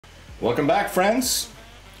Welcome back, friends.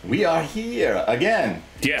 We are here again.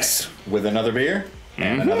 Yes. With another beer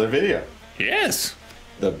and another video. Yes.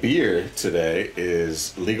 The beer today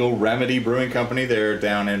is Legal Remedy Brewing Company. They're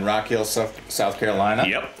down in Rock Hill, South Carolina.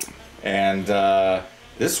 Yep. And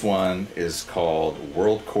this one is called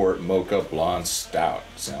World Court Mocha Blonde Stout.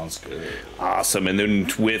 Sounds good. Awesome. And then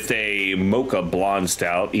with a Mocha Blonde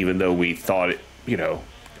Stout, even though we thought it, you know,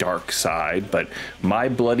 dark side, but My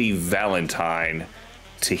Bloody Valentine,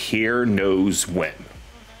 to hear knows when.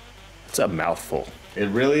 It's a mouthful. It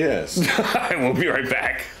really is. We'll be right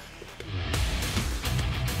back.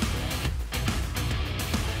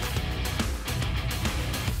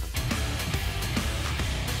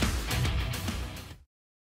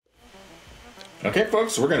 Okay,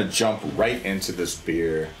 folks, we're going to jump right into this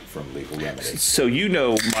beer from Legal Remedy. So you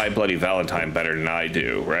know My Bloody Valentine better than I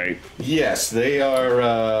do, right? Yes, they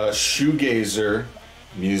are shoegazer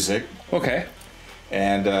music. Okay.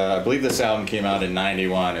 And I believe this album came out in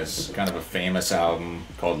 '91. It's kind of a famous album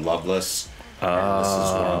called Loveless. And this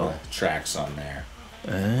is one of the tracks on there.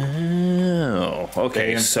 Oh,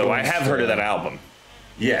 okay. So I have heard of that album.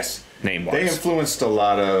 Yes. Name-wise. They influenced a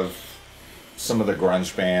lot of some of the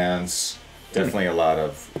grunge bands. Definitely a lot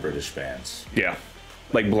of British bands. Yeah.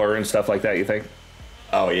 Like Blur and stuff like that, you think?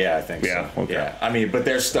 Oh, yeah, I think so. Okay. Yeah. I mean, but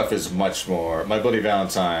their stuff is much more... My Bloody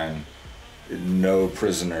Valentine, no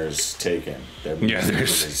prisoners taken. Yeah,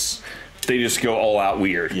 they just go all out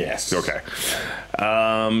weird. Yes. Okay.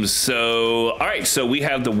 All right, so we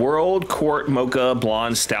have the World Court Mocha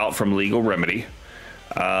Blonde Stout from Legal Remedy.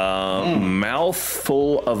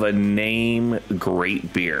 Mouthful of a name,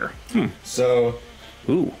 great beer. So...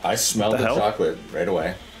 Ooh, I smelled the chocolate right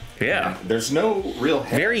away. Yeah. And there's no real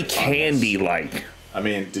head. Very candy-like. I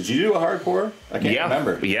mean, did you do a hard pour? I can't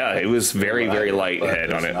remember. Yeah, it was very, very light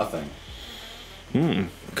head on it. Nothing.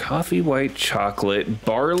 Coffee, white chocolate,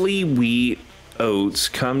 barley, wheat, oats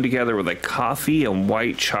come together with a coffee and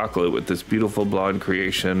white chocolate with this beautiful blonde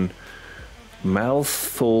creation.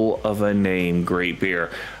 Mouthful of a name, great beer.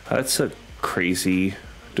 That's a crazy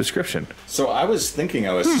description. So I was thinking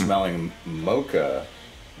I was smelling mocha,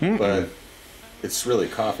 but it's really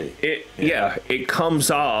coffee. Yeah, it comes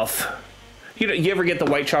off. You know, you ever get the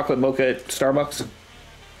white chocolate mocha at Starbucks?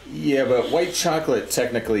 Yeah, but white chocolate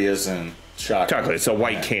technically isn't chocolate. It's a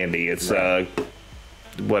white candy. It's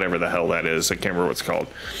whatever the hell that is. I can't remember what it's called.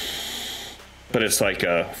 But it's like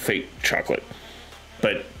a fake chocolate.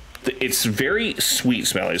 But it's very sweet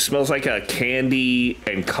smelling. It smells like a candy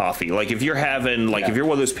and coffee. Like if you're having, like if you're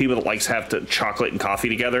one of those people that likes to have chocolate and coffee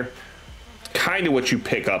together, kind of what you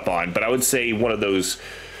pick up on. But I would say one of those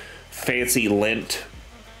fancy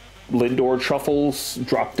Lindor truffles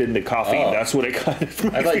dropped into coffee. That's what it kind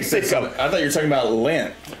of. I thought you were talking about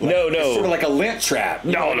lint. No. It's sort of like a lint trap.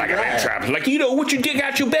 No, like a lint trap. Like, you know, what you dig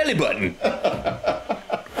out your belly button.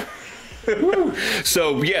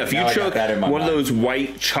 So yeah, if you took one of those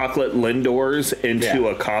white chocolate Lindors into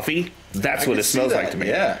a coffee, that's what it smells like to me.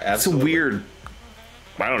 Yeah, absolutely. It's a weird,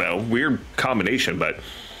 I don't know, weird combination, but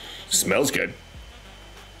smells good.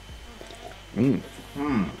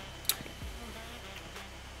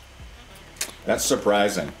 That's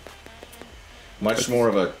surprising. Much more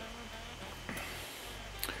of a...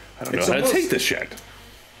 I don't know how to take this yet.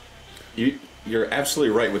 You're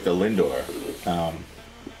absolutely right with the Lindor.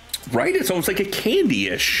 Right? It's almost like a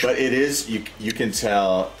candy-ish. But it is, you can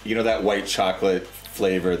tell, you know, that white chocolate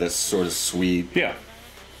flavor that's sort of sweet. Yeah.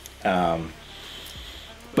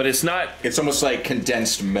 But it's not... It's almost like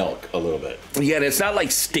condensed milk a little bit. Yeah, it's not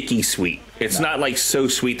like sticky sweet. It's not like so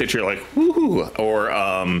sweet that you're like, woo, or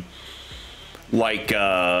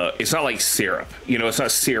it's not like syrup. You know, it's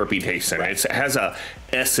not syrupy taste in it. It has a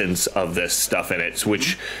essence of this stuff in it,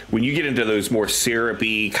 which when you get into those more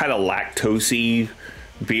syrupy, kind of lactosey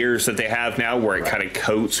beers that they have now, where it kind of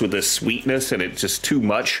coats with this sweetness and it's just too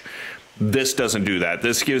much, this doesn't do that.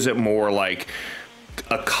 This gives it more like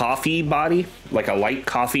a coffee body, like a light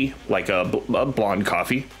coffee, like a blonde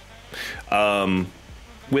coffee,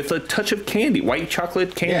 with a touch of candy, white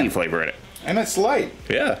chocolate candy flavor in it. And it's light.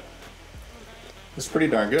 Yeah. It's pretty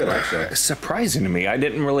darn good, actually. It's surprising to me. I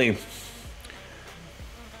didn't really...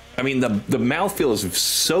 I mean, the mouthfeel is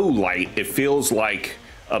so light, it feels like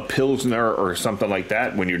a Pilsner or something like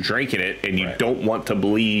that when you're drinking it, and you don't want to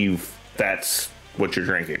believe that's what you're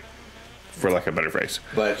drinking, for lack of a better phrase.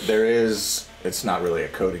 But there is... It's not really a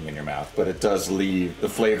coating in your mouth, but it does leave... The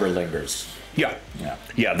flavor lingers. Yeah.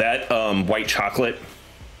 That white chocolate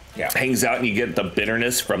hangs out, and you get the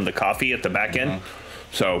bitterness from the coffee at the back end.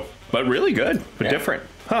 So, but really good, but different.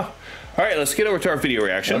 Huh. All right, let's get over to our video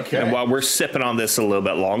reaction. Okay. And while we're sipping on this a little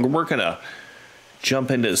bit longer, we're going to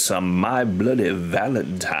jump into some My Bloody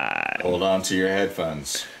Valentine. Hold on to your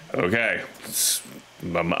headphones. Okay.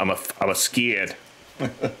 I'm a scared.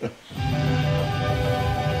 Wait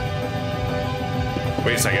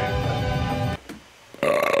a second.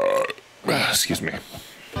 Excuse me.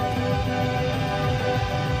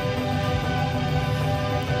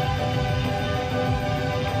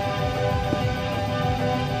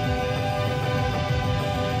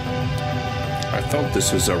 I thought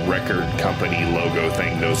this was a record company logo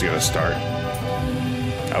thing that was going to start.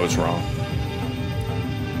 I was wrong.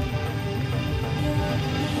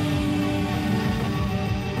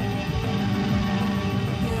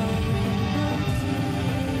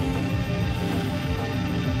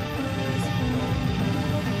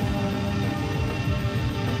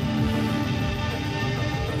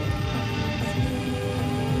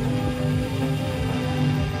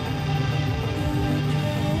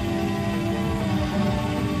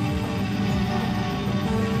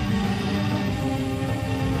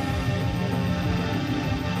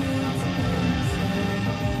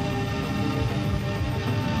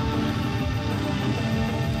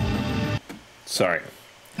 Sorry.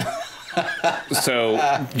 So,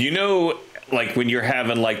 like when you're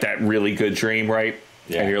having like that really good dream, right?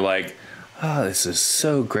 Yeah. And you're like, oh, this is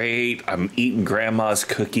so great. I'm eating grandma's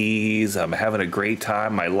cookies. I'm having a great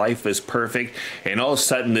time. My life is perfect. And all of a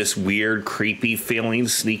sudden, this weird, creepy feeling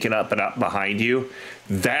sneaking up and up behind you.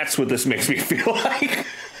 That's what this makes me feel like.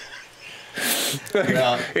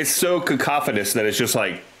 It's so cacophonous that it's just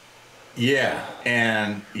like, yeah,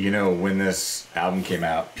 and when this album came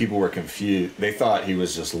out, people were confused. They thought he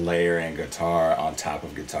was just layering guitar on top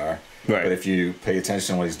of guitar. Right. But if you pay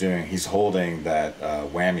attention to what he's doing, he's holding that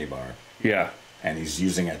whammy bar. yeah. And he's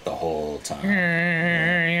using it the whole time.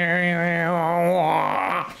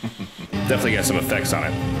 Definitely got some effects on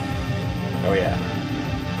it. Oh, yeah.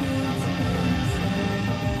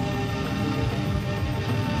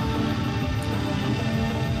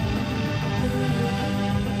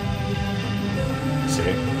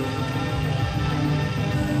 See?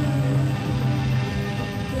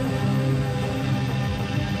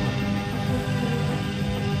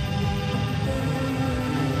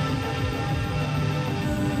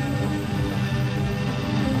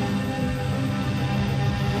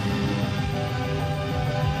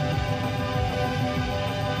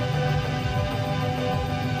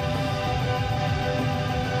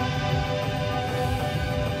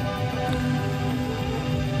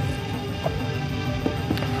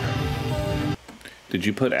 Did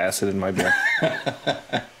you put acid in my beer?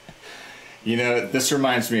 This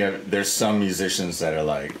reminds me of, there's some musicians that are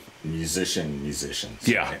like musicians.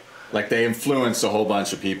 Yeah. Right? Like they influence a whole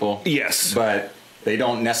bunch of people. Yes. But they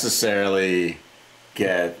don't necessarily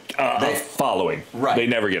get A following. Right. They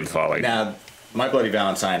never get a following. Now, My Bloody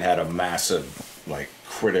Valentine had a massive,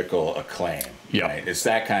 critical acclaim. Yeah. Right? It's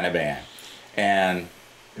that kind of band. And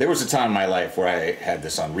there was a time in my life where I had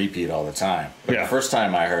this on repeat all the time. But Yeah. the first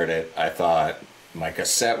time I heard it, I thought my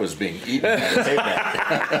cassette was being eaten by the tape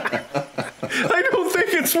deck. I don't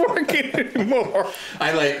think it's working anymore.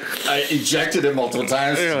 I ejected it multiple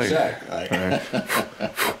times to check.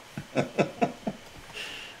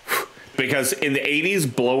 Because in the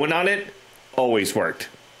 80s, blowing on it always worked.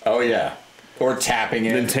 Oh, yeah. Or tapping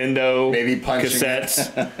it. Nintendo, Maybe punching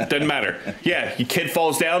cassettes, doesn't matter. Yeah, your kid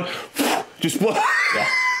falls down, just blow. Yeah.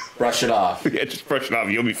 Brush it off. Yeah, just brush it off.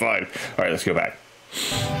 You'll be fine. All right, let's go back.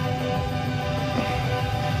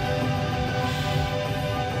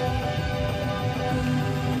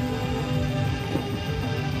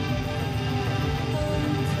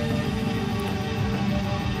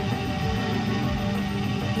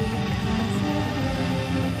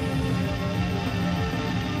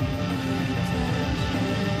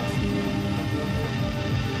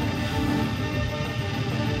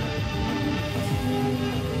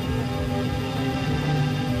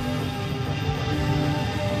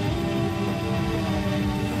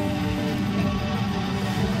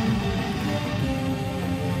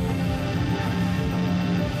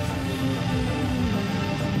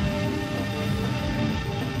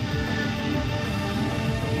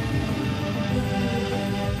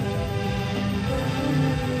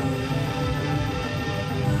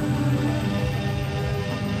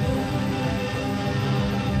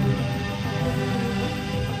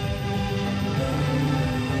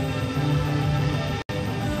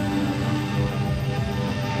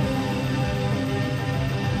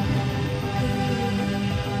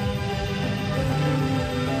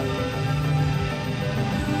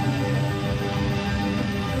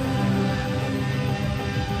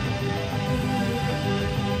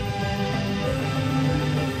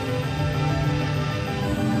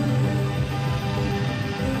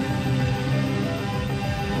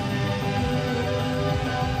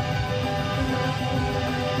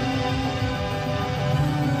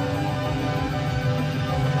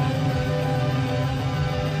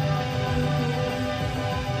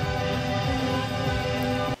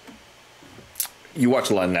 You watch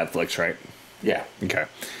a lot of Netflix, right? Yeah. Okay.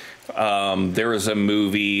 There was a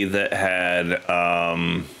movie that had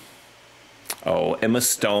Emma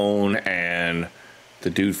Stone and the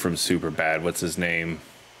dude from Superbad. What's his name?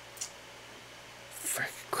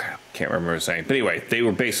 Crap, can't remember his name. But anyway, they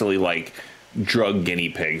were basically like drug guinea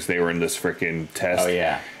pigs. They were in this freaking test. Oh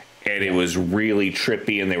yeah. And it was really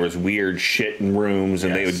trippy, and there was weird shit in rooms,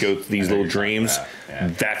 and they would go through these little dreams. Yeah.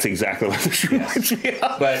 That's exactly what this reminds me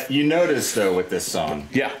of. But you notice though with this song,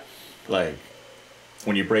 Yeah. like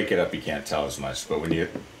when you break it up, you can't tell as much. But when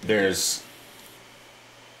there's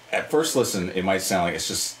at first listen, it might sound like it's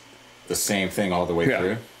just the same thing all the way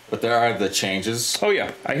through. But there are the changes. Oh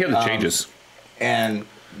yeah, I hear the changes. And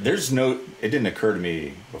there's no. It didn't occur to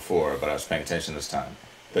me before, but I was paying attention this time.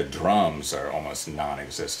 The drums are almost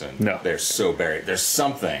non-existent. No. They're so buried. There's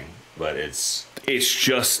something, but it's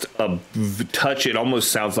just a touch. It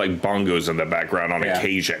almost sounds like bongos in the background on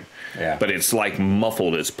occasion. Yeah. But it's like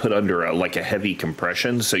muffled. It's put under a heavy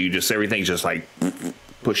compression. So everything's just like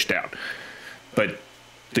pushed down. But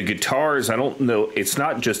the guitars, I don't know. It's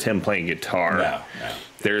not just him playing guitar. No.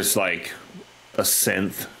 There's like a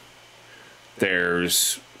synth.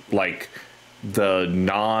 There's like the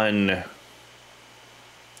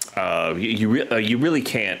you really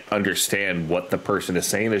can't understand what the person is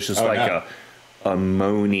saying. There's just a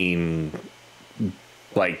moaning,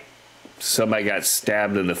 like somebody got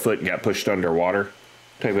stabbed in the foot and got pushed underwater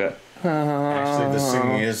type of. Actually, the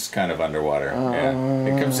singing is kind of underwater. Yeah,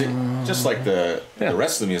 it comes in just like the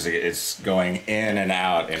rest of the music. It's going in and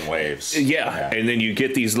out in waves. Yeah, and then you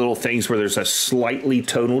get these little things where there's a slightly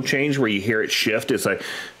tonal change where you hear it shift. It's like,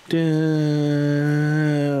 and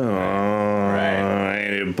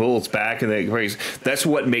it pulls back, and then that's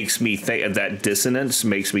what makes me think of that dissonance.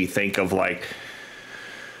 Makes me think of like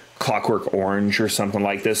Clockwork Orange or something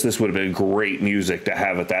like this. This would have been great music to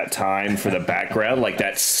have at that time for the background, like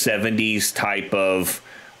that 70s type of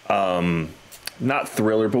not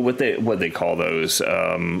thriller, but what they call those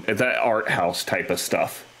that art house type of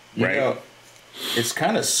stuff, right? You know, it's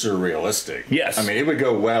kind of surrealistic. Yes. I mean, it would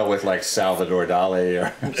go well with like Salvador Dali.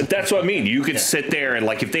 Or that's what I mean. You could sit there and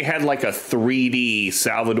like if they had like a 3D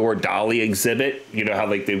Salvador Dali exhibit, you know how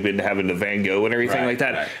like they've been having the Van Gogh and everything like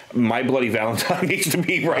that. Right. My Bloody Valentine needs to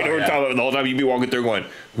be right over top of it the whole time. You'd be walking through going,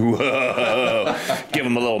 whoa. Give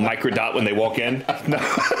them a little micro dot when they walk in. No.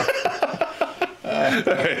 All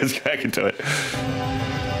right, let's get back into it.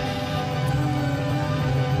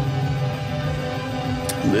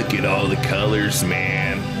 Look at all the colors,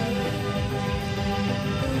 man.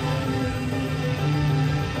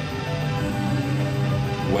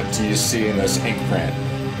 What do you see in this ink print?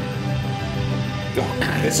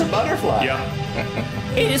 It's a butterfly.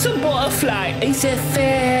 Yeah. It is a butterfly. It's a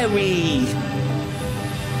fairy.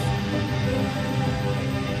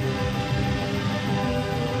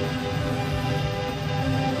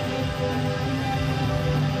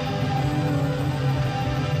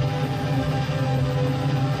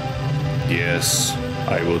 Yes,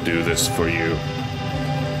 I will do this for you.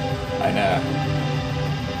 I know.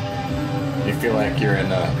 You feel like you're in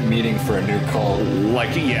a meeting for a new cult.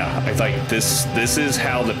 Like, yeah, it's like this is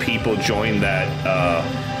how the people joined that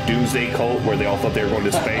Doomsday cult where they all thought they were going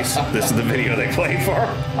to space. This is the video they played for.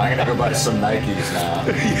 I'm gonna go buy some Nikes now.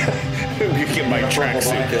 Get my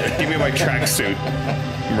tracksuit. Give me my tracksuit.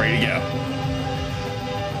 I'm ready to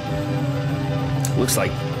go. Looks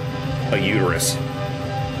like a uterus.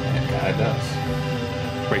 It kind of does.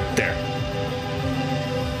 Right there.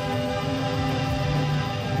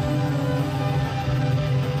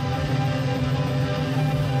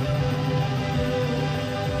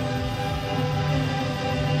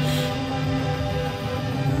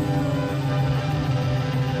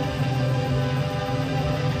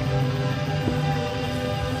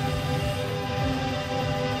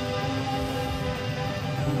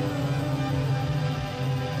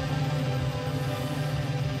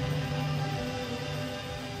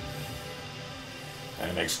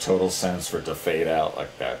 It makes total sense for it to fade out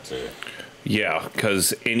like that too. Yeah,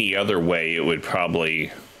 because any other way, it would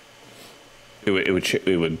probably it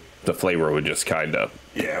would the flavor would just kind of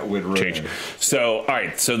it would change. So all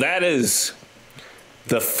right, so that is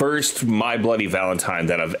the first My Bloody Valentine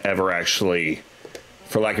that I've ever actually,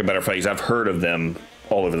 for lack of a better phrase, I've heard of them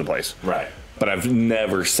all over the place. Right. But I've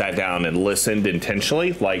never sat down and listened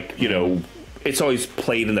intentionally. Like, you know, it's always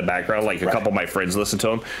played in the background. Like a couple of my friends listen to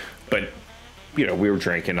them, but you know, we were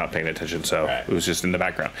drinking, not paying attention, so it was just in the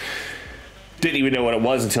background. Didn't even know what it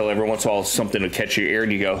was until every once in a while something would catch your ear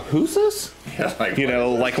and you go, who's this? Yeah, like, you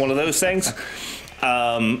know, like one of those things.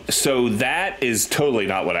 So that is totally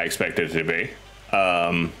not what I expected it to be.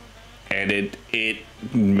 And it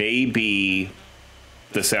may be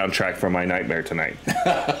the soundtrack for my nightmare tonight.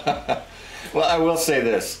 Well, I will say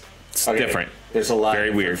this. It's different. There's a lot Very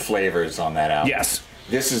of weird flavors on that album. Yes.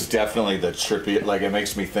 This is definitely the trippy, like it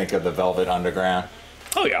makes me think of the Velvet Underground.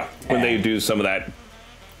 Oh, yeah. When they do some of that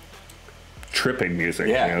tripping music.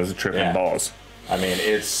 Yeah. You know, the tripping balls. I mean,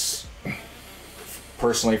 it's,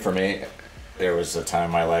 personally for me, there was a time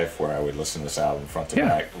in my life where I would listen to this album front to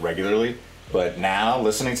back regularly. But now,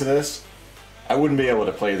 listening to this, I wouldn't be able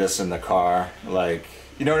to play this in the car. Like,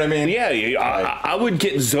 you know what I mean? Yeah, I would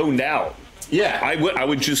get zoned out. Yeah. I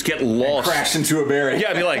would just get lost. And crash into a barrier. Yeah,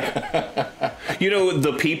 I'd be like, you know,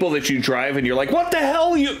 the people that you drive and you're like, what the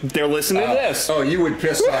hell? They're listening to this. Oh, you would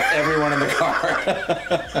piss off everyone in the car.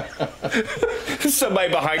 Somebody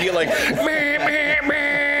behind you like, meh, meh,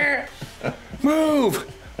 meh. Move.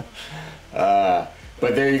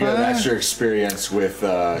 But there you go. That's your experience with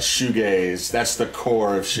shoegaze. That's the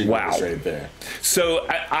core of shoegaze right there. So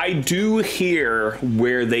I do hear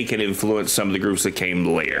where they can influence some of the groups that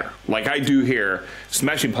came later. Like I do hear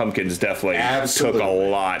Smashing Pumpkins definitely took a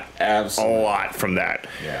lot from that.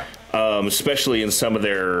 Yeah. Especially in some of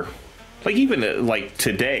their, like even like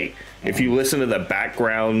today, if you listen to the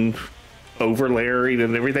background overlaying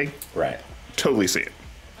and everything, right, totally see it.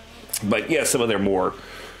 But yeah, some of their more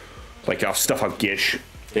like stuff on Gish,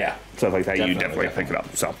 stuff like that, you definitely pick it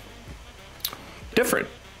up. So different.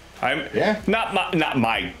 Not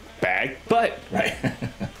my bag, but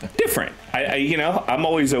different. I you know, I'm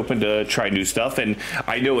always open to try new stuff, and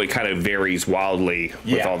I know it kind of varies wildly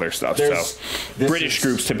with all their stuff. So British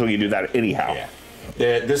groups typically do that anyhow. Yeah.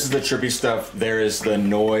 This is the trippy stuff. There is the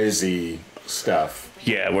noisy stuff.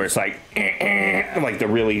 Yeah, where it's like the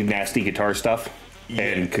really nasty guitar stuff.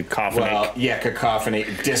 And cacophony. Well, cacophony,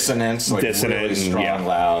 dissonance, like really strong,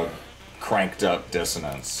 loud, cranked up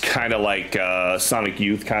dissonance. Kind of like Sonic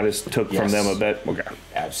Youth kind of took from them a bit. Okay.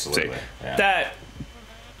 Absolutely. That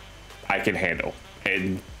I can handle.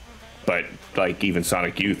 But like even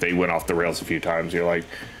Sonic Youth, they went off the rails a few times. You're like,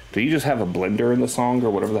 do you just have a blender in the song or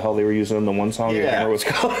whatever the hell they were using in the one song? I can't remember what it's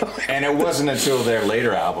called. And it wasn't until their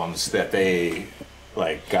later albums that they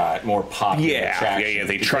like got more popular traction.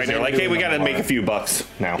 They tried. They're like, hey, we got to make a few bucks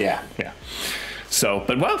now. Yeah. So,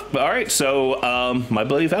 but well, all right. So, My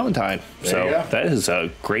Bloody Valentine. So that is a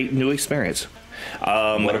great new experience.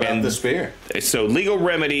 What about this beer? So, Legal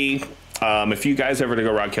Remedy. If you guys ever to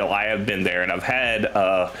go Rock Hill, I have been there, and I've had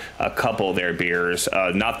a couple of their beers.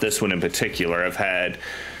 Not this one in particular. I've had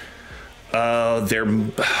their,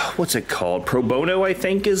 what's it called? Pro Bono, I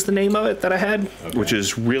think, is the name of it that I had, which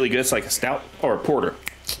is really good. It's like a stout or a porter.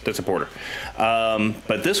 That's a porter.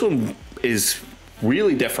 But this one is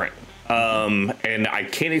really different. And I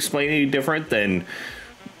can't explain any different than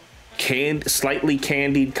slightly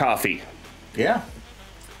candied coffee. Yeah.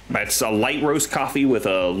 That's a light roast coffee with a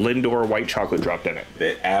Lindor white chocolate dropped in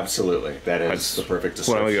it. Absolutely. That's the perfect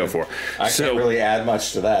description. What I'm going to go for. I can't really add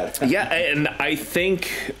much to that. Yeah, and I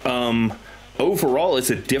think overall it's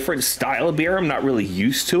a different style of beer. I'm not really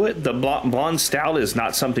used to it. The blonde stout is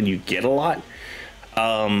not something you get a lot.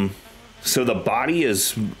 So the body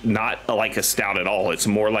is not like a stout at all. It's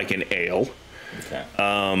more like an ale. Okay.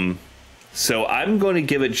 So I'm going to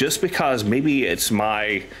give it, just because maybe it's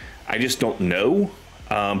I just don't know.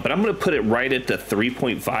 But I'm going to put it right at the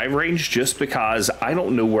 3.5 range, just because I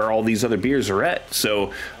don't know where all these other beers are at.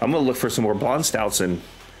 So I'm going to look for some more blonde stouts, and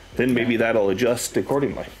then maybe that'll adjust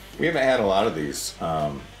accordingly. We haven't had a lot of these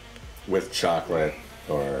with chocolate,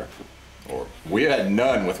 or we had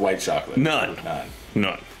none with white chocolate. None.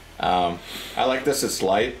 I like this. It's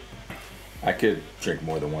light. I could drink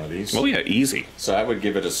more than one of these. Oh, yeah, easy. So I would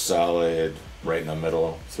give it a solid right in the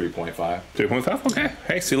middle, 3.5. 3.5? Okay.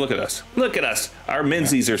 Hey, see, look at us. Look at us. Our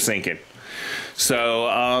Menzies are sinking. So,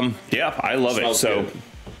 I love it. So,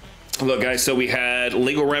 look, guys, so we had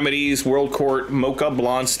Legal Remedies World Court Mocha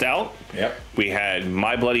Blonde Stout. Yep. We had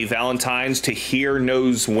My Bloody Valentine's To Hear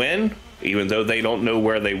Knows When, even though they don't know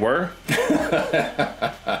where they were.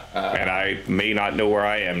 And I may not know where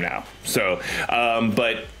I am now. So,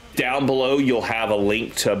 but down below, you'll have a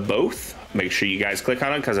link to both. Make sure you guys click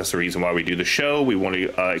on it, because that's the reason why we do the show. We want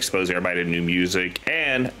to expose everybody to new music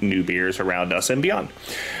and new beers around us and beyond.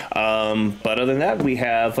 But other than that, we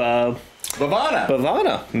have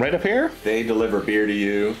BEVANA right up here. They deliver beer to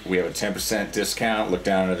you. We have a 10% discount. Look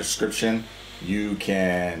down in the description. You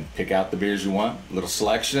can pick out the beers you want. Little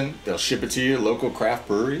selection. They'll ship it to you. Local craft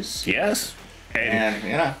breweries. Yes.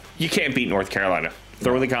 And you can't beat North Carolina.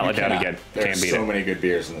 Throw the gauntlet down again. There's so many good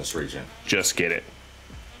beers in this region. Just get it.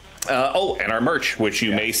 Oh, and our merch, which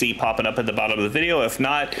you may see popping up at the bottom of the video. If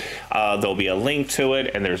not, there'll be a link to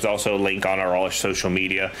it, and there's also a link on our all social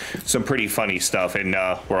media. Some pretty funny stuff, and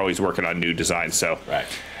we're always working on new designs. So, right.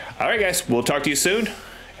 All right, guys, we'll talk to you soon.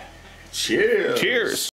 Cheers. Cheers.